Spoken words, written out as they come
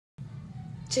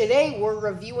Today we're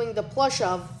reviewing the plush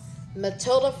of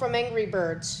Matilda from Angry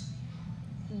Birds,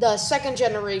 the second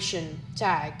generation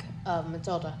tag of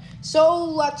Matilda. So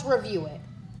let's review it.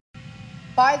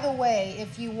 By the way,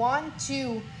 if you want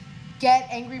to get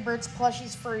Angry Birds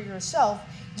plushies for yourself,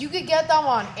 you could get them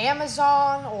on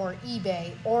Amazon or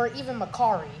eBay or even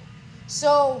Mercari.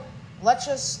 So let's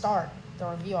just start the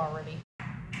review already.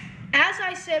 As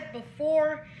I said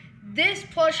before, this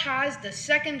plush has the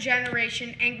second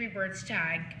generation Angry Birds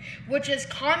tag, which is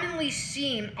commonly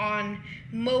seen on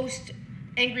most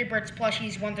Angry Birds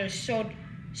plushies when they're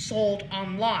sold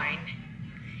online.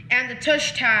 And the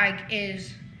tush tag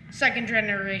is second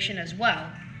generation as well.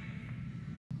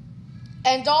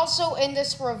 And also in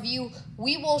this review,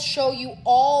 we will show you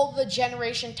all the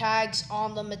generation tags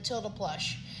on the Matilda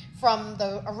plush, from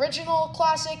the original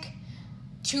classic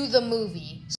to the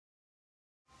movie.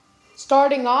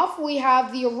 Starting off, we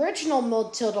have the original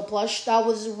Matilda plush that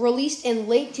was released in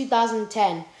late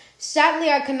 2010.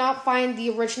 Sadly, I could not find the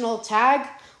original tag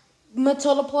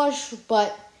Matilda plush,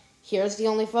 but here's the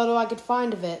only photo I could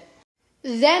find of it.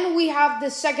 Then we have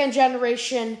the second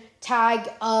generation tag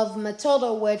of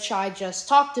Matilda, which I just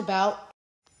talked about.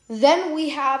 Then we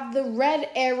have the red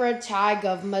era tag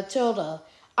of Matilda.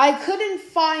 I couldn't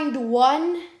find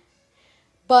one,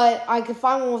 but I could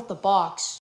find one with the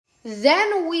box.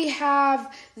 Then we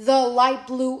have the light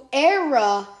blue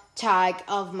era tag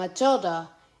of Matilda,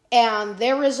 and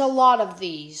there is a lot of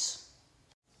these.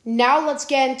 Now let's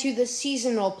get into the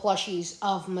seasonal plushies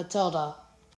of Matilda.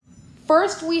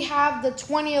 First, we have the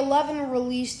 2011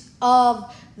 release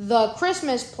of the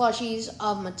Christmas plushies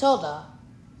of Matilda.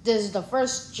 This is the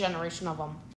first generation of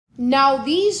them. Now,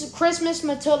 these Christmas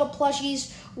Matilda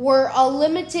plushies were a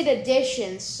limited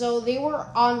edition, so they were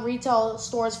on retail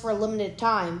stores for a limited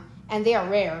time, and they are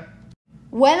rare.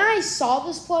 When I saw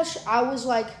this plush, I was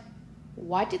like,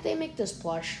 why did they make this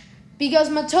plush? Because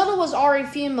Matilda was already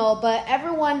female, but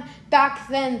everyone back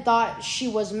then thought she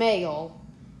was male.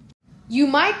 You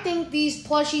might think these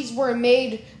plushies were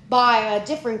made by a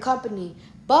different company,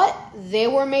 but they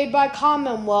were made by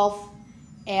Commonwealth,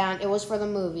 and it was for the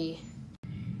movie.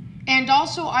 And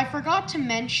also, I forgot to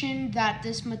mention that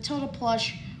this Matilda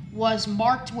plush was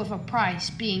marked with a price,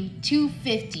 being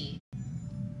 $2.50.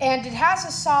 And it has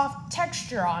a soft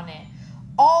texture on it.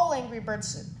 All Angry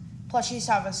Birds plushies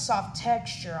have a soft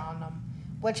texture on them,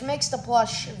 which makes the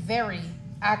plush very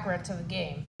accurate to the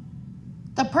game.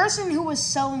 The person who was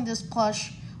selling this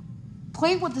plush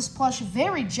played with this plush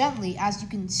very gently, as you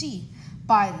can see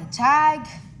by the tag,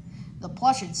 the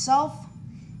plush itself.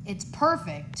 It's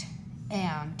perfect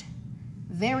and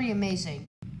very amazing.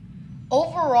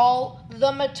 Overall,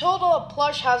 the Matilda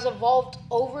plush has evolved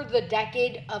over the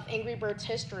decade of Angry Birds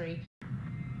history.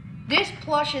 This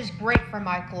plush is great for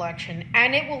my collection,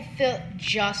 and it will fit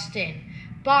just in.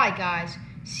 Bye, guys.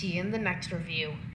 See you in the next review.